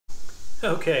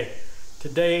Okay,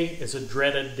 today is a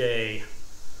dreaded day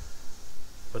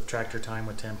with Tractor Time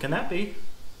with Tim. Can that be?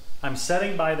 I'm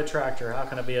sitting by the tractor. How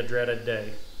can it be a dreaded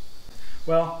day?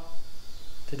 Well,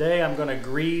 today I'm going to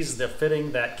grease the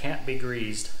fitting that can't be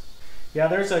greased. Yeah,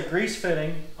 there's a grease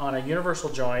fitting on a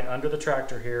universal joint under the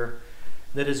tractor here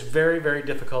that is very, very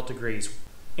difficult to grease.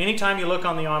 Anytime you look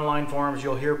on the online forums,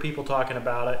 you'll hear people talking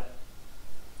about it.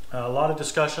 A lot of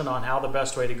discussion on how the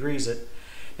best way to grease it.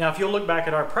 Now, if you'll look back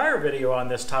at our prior video on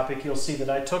this topic, you'll see that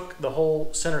I took the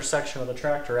whole center section of the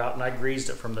tractor out and I greased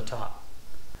it from the top.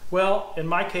 Well, in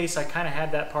my case, I kind of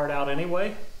had that part out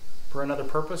anyway for another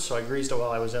purpose, so I greased it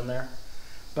while I was in there.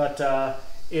 But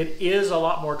it is a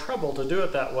lot more trouble to do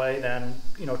it that way than,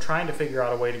 trying to figure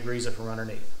out a way to grease it from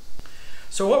underneath.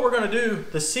 So what we're going to do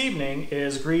this evening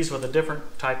is grease with a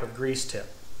different type of grease tip.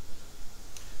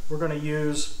 We're going to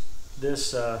use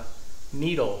this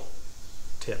needle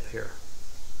tip here.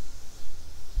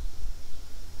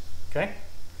 Okay,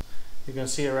 you can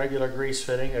see a regular grease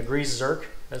fitting, a grease zerk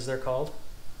as they're called.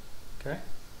 Okay,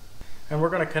 and we're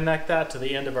going to connect that to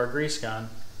the end of our grease gun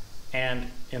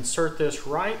and insert this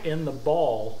right in the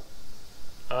ball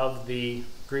of the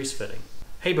grease fitting.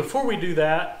 Hey, before we do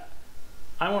that,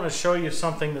 I want to show you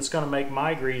something that's going to make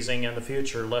my greasing in the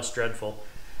future less dreadful,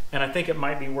 and I think it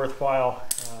might be worthwhile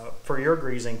for your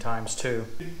greasing times too.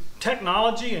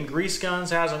 Technology in grease guns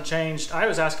hasn't changed. I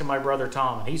was asking my brother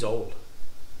Tom, and he's old,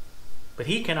 but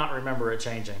he cannot remember it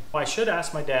changing. I should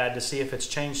ask my dad to see if it's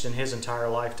changed in his entire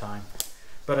lifetime.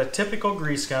 But a typical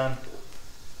grease gun,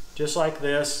 just like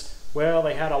this, well,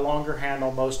 they had a longer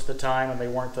handle most of the time and they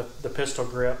weren't the pistol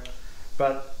grip,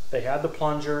 but they had the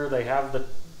plunger, they have the,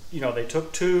 they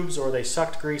took tubes or they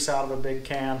sucked grease out of a big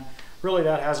can. Really,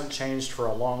 that hasn't changed for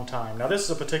a long time. Now, this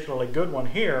is a particularly good one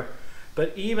here,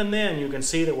 but even then you can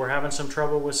see that we're having some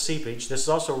trouble with seepage. This is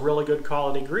also really good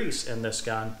quality grease in this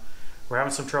gun. We're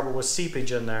having some trouble with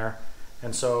seepage in there,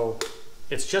 and so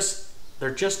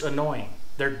they're just annoying.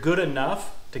 They're good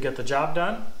enough to get the job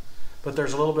done, but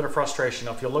there's a little bit of frustration.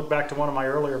 Now, if you look back to one of my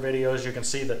earlier videos, you can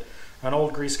see that an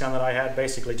old grease gun that I had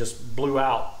basically just blew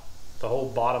out. The whole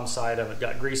bottom side of it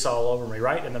got grease all over me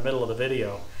right in the middle of the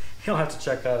video. You'll have to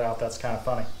check that out. That's kind of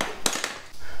funny.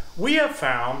 We have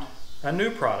found a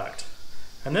new product,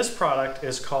 and this product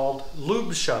is called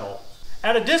Lube Shuttle.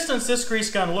 At a distance, this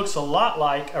grease gun looks a lot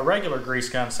like a regular grease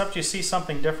gun, except you see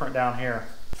something different down here.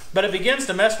 But it begins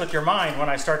to mess with your mind when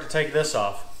I start to take this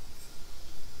off.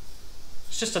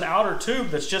 It's just an outer tube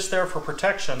that's just there for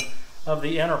protection of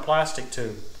the inner plastic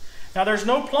tube. Now, there's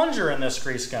no plunger in this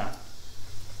grease gun.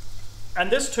 And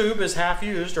this tube is half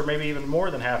used, or maybe even more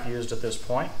than half used at this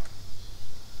point.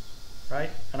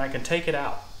 Right? And I can take it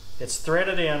out. It's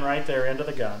threaded in right there into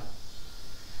the gun.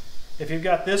 If you've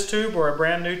got this tube or a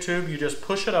brand new tube, you just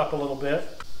push it up a little bit.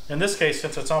 In this case,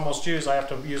 since it's almost used, I have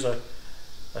to use a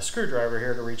screwdriver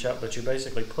here to reach up, but you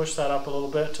basically push that up a little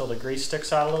bit till the grease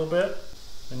sticks out a little bit,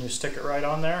 and you stick it right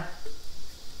on there.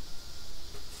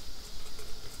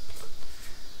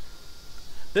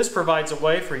 This provides a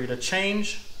way for you to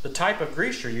change the type of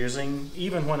grease you're using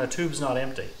even when a tube's not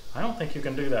empty. I don't think you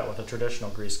can do that with a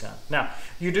traditional grease gun. Now,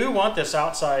 you do want this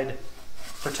outside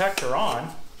protector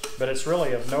on, but it's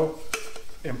really of no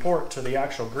import to the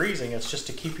actual greasing. It's just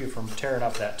to keep you from tearing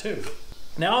up that tube.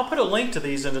 Now, I'll put a link to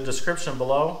these in the description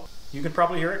below. You can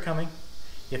probably hear it coming.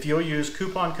 If you'll use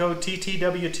coupon code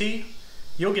TTWT,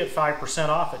 you'll get 5%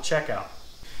 off at checkout.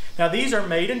 Now, these are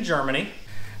made in Germany.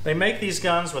 They make these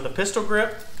guns with a pistol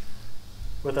grip,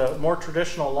 with a more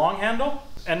traditional long handle,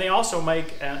 and they also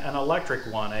make an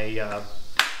electric one, a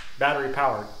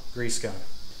battery-powered grease gun.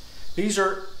 These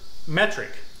are metric,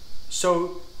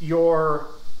 so your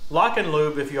lock and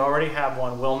lube, if you already have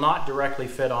one, will not directly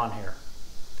fit on here.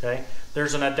 Okay?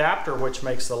 There's an adapter which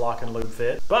makes the lock and lube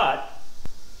fit, but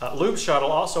Lube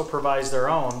Shuttle also provides their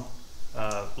own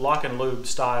lock and lube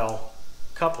style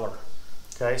coupler.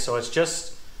 Okay, so it's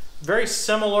just very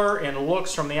similar in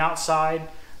looks from the outside.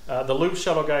 The Lube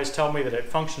Shuttle guys tell me that it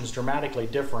functions dramatically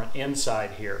different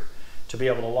inside here to be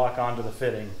able to lock onto the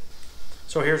fitting.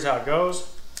 So here's how it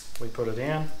goes. We put it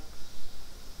in,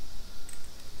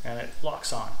 and it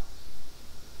locks on,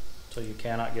 so you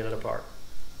cannot get it apart.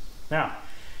 Now,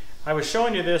 I was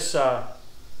showing you this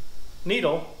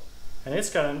needle, and it's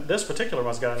got this particular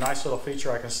one's got a nice little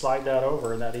feature. I can slide that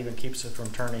over, and that even keeps it from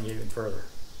turning even further.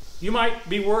 You might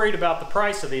be worried about the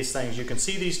price of these things. You can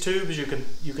see these tubes.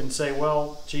 You can say,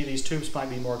 well, gee, these tubes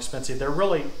might be more expensive. They're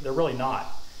really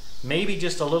not. Maybe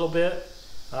just a little bit,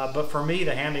 but for me,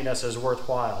 the handiness is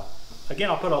worthwhile. Again,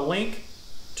 I'll put a link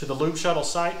to the Lube Shuttle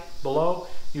site below.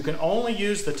 You can only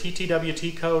use the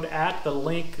TTWT code at the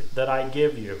link that I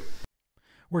give you.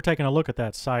 We're taking a look at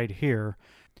that site here.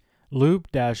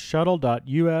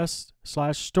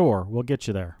 lube-shuttle.us/store will get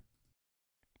you there.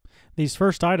 These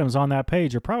first items on that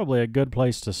page are probably a good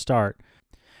place to start.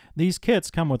 These kits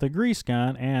come with a grease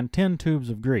gun and 10 tubes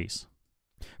of grease.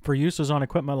 For uses on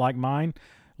equipment like mine,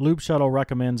 Lube Shuttle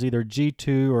recommends either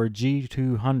G2 or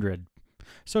G200.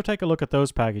 So take a look at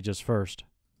those packages first.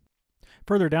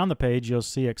 Further down the page, you'll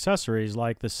see accessories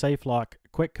like the Safe Lock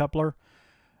quick coupler,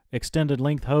 extended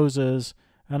length hoses,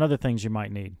 and other things you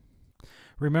might need.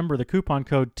 Remember, the coupon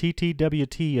code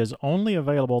TTWT is only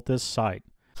available at this site.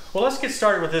 Well, let's get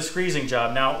started with this greasing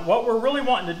job. Now, what we're really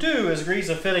wanting to do is grease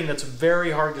a fitting that's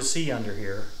very hard to see under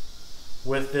here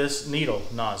with this needle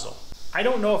nozzle. I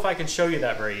don't know if I can show you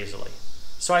that very easily.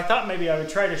 So I thought maybe I would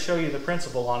try to show you the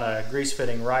principle on a grease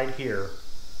fitting right here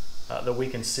that we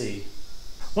can see.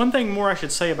 One thing more I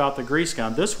should say about the grease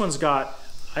gun, this one's got,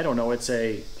 I don't know, it's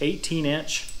a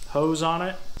 18-inch hose on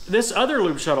it. This other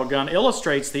Lube Shuttle gun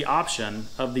illustrates the option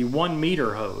of the 1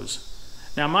 meter hose.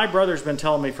 Now, my brother's been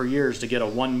telling me for years to get a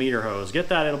 1 meter hose. Get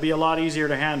that, it'll be a lot easier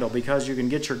to handle because you can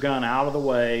get your gun out of the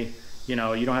way. You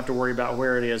know, you don't have to worry about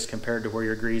where it is compared to where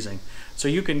you're greasing. So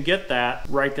you can get that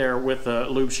right there with the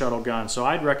Lube Shuttle gun. So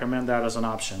I'd recommend that as an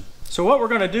option. So what we're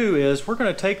going to do is we're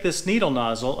going to take this needle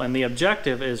nozzle, and the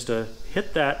objective is to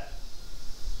hit that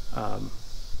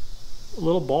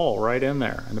little ball right in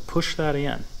there and to push that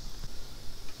in.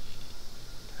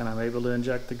 And I'm able to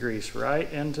inject the grease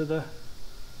right into the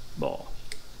ball.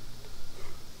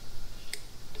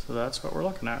 So that's what we're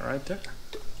looking at right there.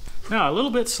 Now, a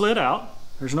little bit slid out.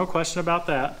 There's no question about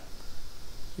that.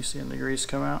 You seeing the grease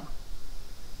come out?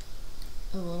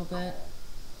 A little bit.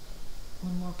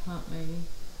 One more pump maybe.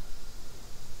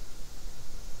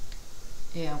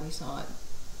 Yeah, we saw it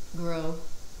grow.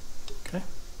 Okay.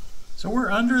 So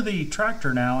we're under the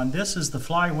tractor now, and this is the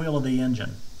flywheel of the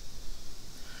engine.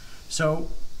 So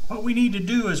what we need to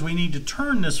do is we need to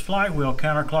turn this flywheel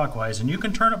counterclockwise, and you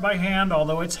can turn it by hand,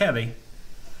 although it's heavy.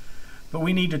 But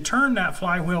we need to turn that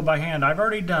flywheel by hand. I've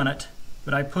already done it,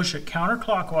 but I push it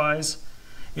counterclockwise.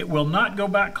 It will not go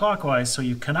back clockwise, so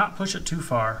you cannot push it too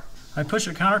far. I push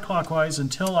it counterclockwise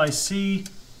until I see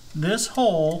this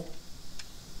hole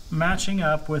matching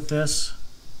up with this,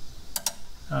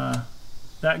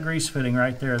 that grease fitting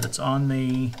right there that's on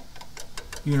the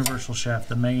universal shaft,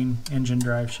 the main engine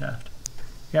drive shaft.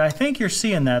 Yeah, I think you're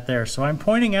seeing that there. So I'm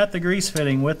pointing at the grease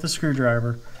fitting with the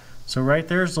screwdriver. So right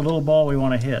there's the little ball we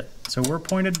want to hit. So we're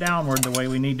pointed downward the way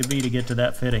we need to be to get to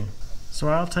that fitting. So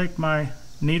I'll take my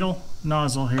needle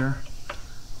nozzle here,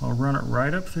 I'll run it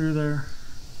right up through there,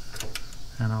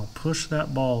 and I'll push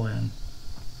that ball in.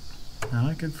 Now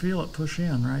I can feel it push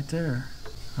in right there.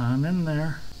 I'm in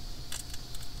there.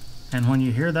 And when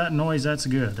you hear that noise, that's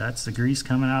good. That's the grease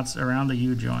coming out around the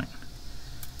U-joint.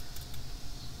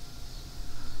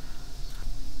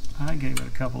 I gave it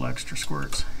a couple extra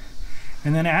squirts.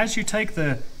 And then as you take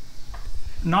the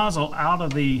nozzle out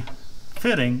of the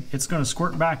fitting, it's going to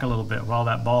squirt back a little bit while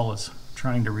that ball is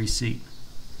trying to reseat.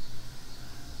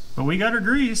 But we got her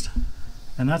greased,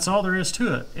 and that's all there is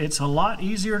to it. It's a lot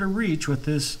easier to reach with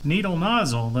this needle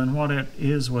nozzle than what it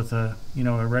is with a, you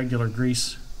know, a regular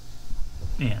grease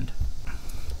end.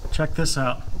 Check this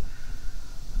out.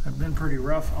 I've been pretty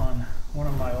rough on one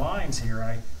of my lines here.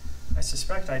 I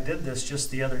suspect I did this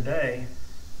just the other day.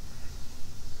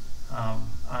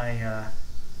 I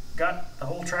got the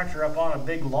whole tractor up on a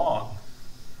big log,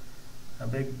 a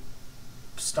big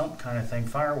stump kind of thing,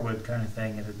 firewood kind of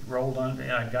thing. It had rolled under.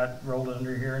 I got rolled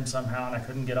under here and somehow, and I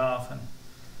couldn't get off. And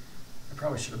I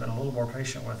probably should have been a little more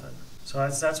patient with it. So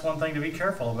that's one thing to be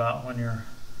careful about when you're.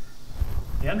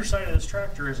 The underside of this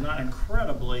tractor is not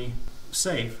incredibly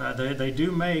safe. They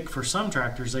do make, for some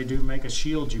tractors, they do make a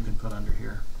shield you can put under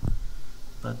here,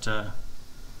 but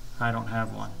I don't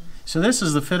have one. So this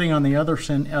is the fitting on the other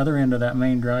end of that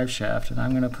main drive shaft, and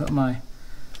I'm going to put my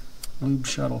Lube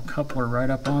Shuttle coupler right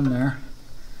up on there.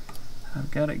 I've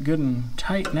got it good and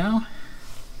tight now.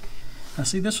 Now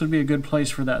see, this would be a good place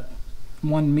for that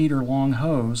 1 meter long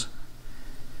hose.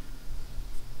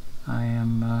 I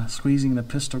am squeezing the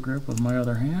pistol grip with my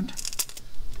other hand,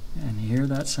 and you hear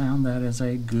that sound? That is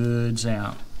a good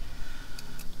sound.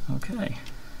 Okay.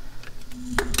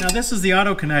 Now this is the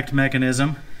auto connect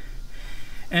mechanism,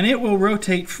 and it will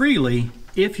rotate freely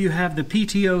if you have the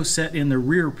PTO set in the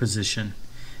rear position.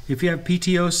 If you have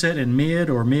PTO set in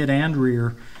mid or mid and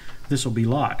rear, this will be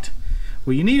locked.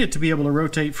 Well, you need it to be able to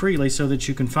rotate freely so that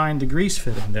you can find the grease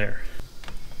fitting there.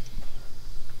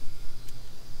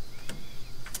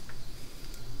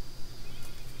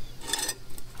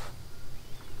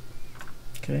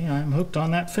 Okay, I'm hooked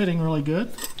on that fitting really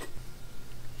good.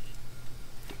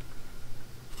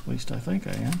 least I think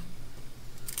I am.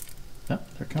 Oh,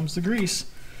 there comes the grease.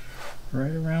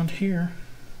 Right around here.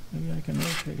 Maybe I can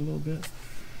rotate a little bit.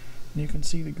 And you can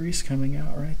see the grease coming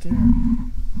out right there.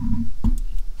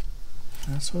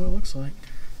 That's what it looks like.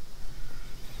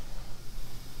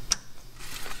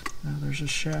 Now there's a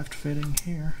shaft fitting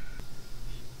here.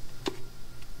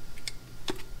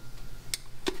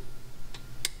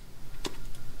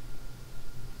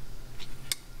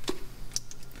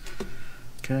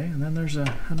 Okay, and then there's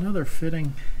another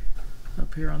fitting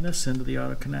up here on this end of the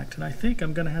auto connect, and I think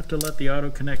I'm going to have to let the auto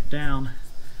connect down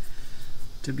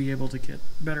to be able to get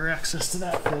better access to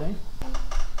that fitting.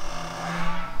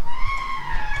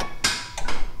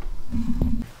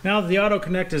 Now that the auto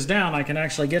connect is down, I can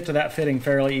actually get to that fitting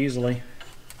fairly easily.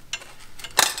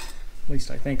 At least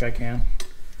I think I can.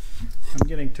 I'm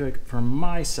getting to it from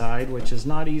my side, which is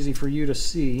not easy for you to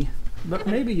see, but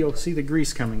maybe you'll see the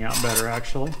grease coming out better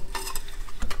actually.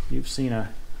 You've seen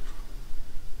a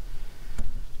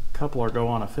coupler go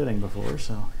on a fitting before,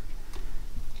 so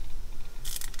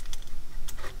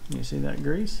you see that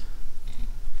grease?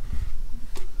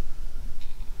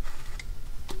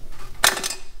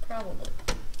 Probably.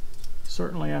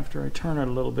 Certainly after I turn it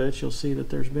a little bit, you'll see that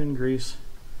there's been grease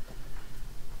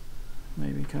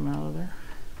maybe come out of there.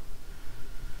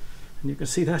 And you can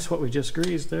see that's what we just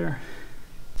greased there.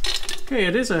 Okay,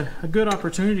 it is a good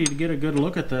opportunity to get a good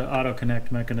look at the auto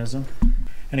connect mechanism.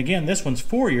 And again, this one's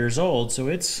 4 years old, so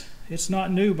it's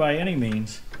not new by any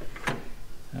means.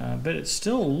 But it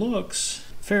still looks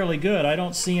fairly good. I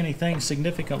don't see anything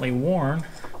significantly worn.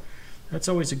 That's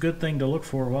always a good thing to look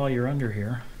for while you're under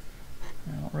here.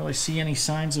 I don't really see any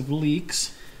signs of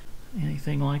leaks,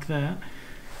 anything like that.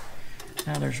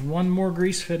 Now there's one more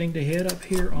grease fitting to hit up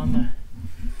here on the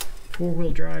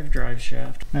four-wheel drive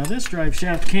shaft. Now this drive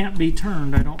shaft can't be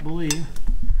turned, I don't believe,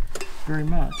 very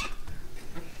much.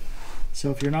 So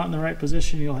if you're not in the right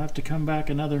position, you'll have to come back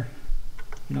another,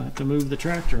 have to move the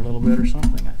tractor a little bit or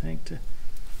something, I think, to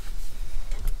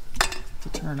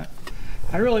turn it.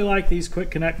 I really like these quick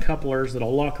connect couplers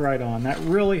that'll lock right on. That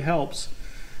really helps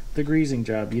the greasing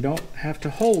job. You don't have to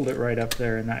hold it right up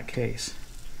there in that case.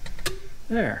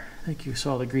 There, I think you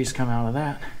saw the grease come out of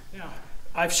that. Now,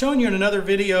 I've shown you in another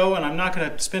video, and I'm not going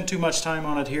to spend too much time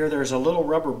on it here. There's a little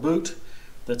rubber boot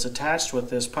that's attached with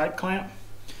this pipe clamp.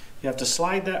 You have to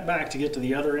slide that back to get to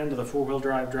the other end of the four-wheel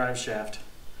drive shaft.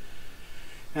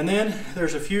 And then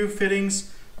there's a few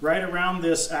fittings right around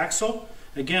this axle.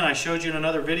 Again, I showed you in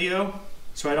another video,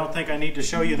 so I don't think I need to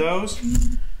show you those.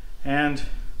 And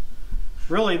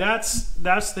really, that's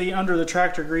the under the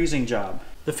tractor greasing job.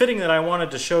 The fitting that I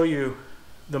wanted to show you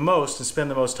the most and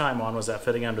spend the most time on was that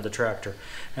fitting under the tractor.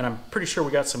 And I'm pretty sure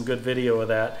we got some good video of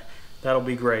that. That'll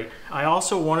be great. I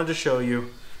also wanted to show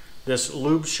you this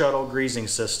lube shuttle greasing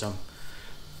system.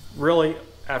 Really,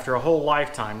 after a whole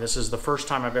lifetime, this is the first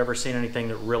time I've ever seen anything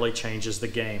that really changes the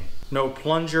game. No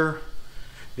plunger,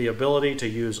 the ability to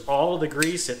use all of the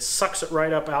grease, it sucks it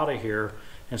right up out of here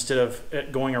instead of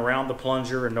it going around the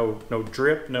plunger, and no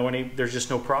drip, there's just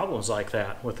no problems like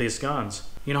that with these guns.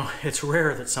 It's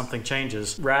rare that something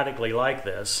changes radically like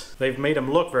this. They've made them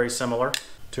look very similar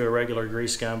to a regular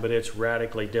grease gun, but it's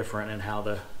radically different in how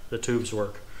the tubes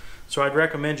work. So I'd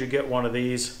recommend you get one of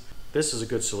these. This is a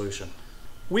good solution.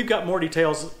 We've got more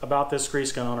details about this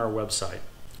grease gun on our website.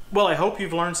 Well, I hope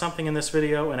you've learned something in this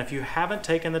video, and if you haven't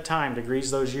taken the time to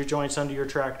grease those U-joints under your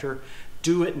tractor,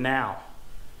 do it now.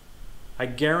 I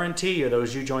guarantee you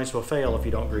those U-joints will fail if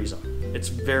you don't grease them. It's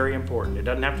very important. It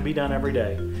doesn't have to be done every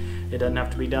day. It doesn't have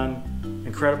to be done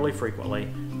incredibly frequently,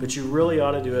 but you really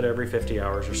ought to do it every 50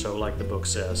 hours or so like the book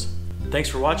says. Thanks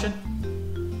for watching.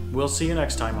 We'll see you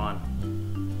next time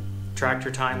on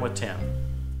Tractor Time with Tim.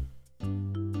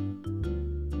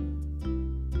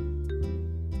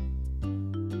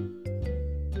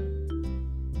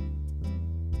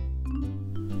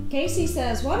 Casey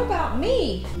says, what about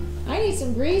me? I need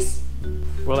some grease.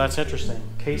 Well, that's interesting.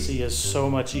 Casey is so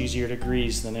much easier to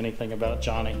grease than anything about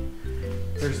Johnny.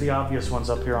 There's the obvious ones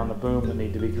up here on the boom that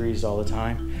need to be greased all the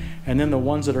time. And then the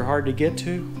ones that are hard to get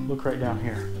to, look right down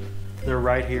here. They're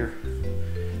right here.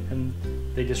 And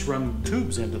they just run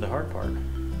tubes into the hard part.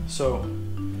 So,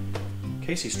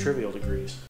 Casey's trivial to grease.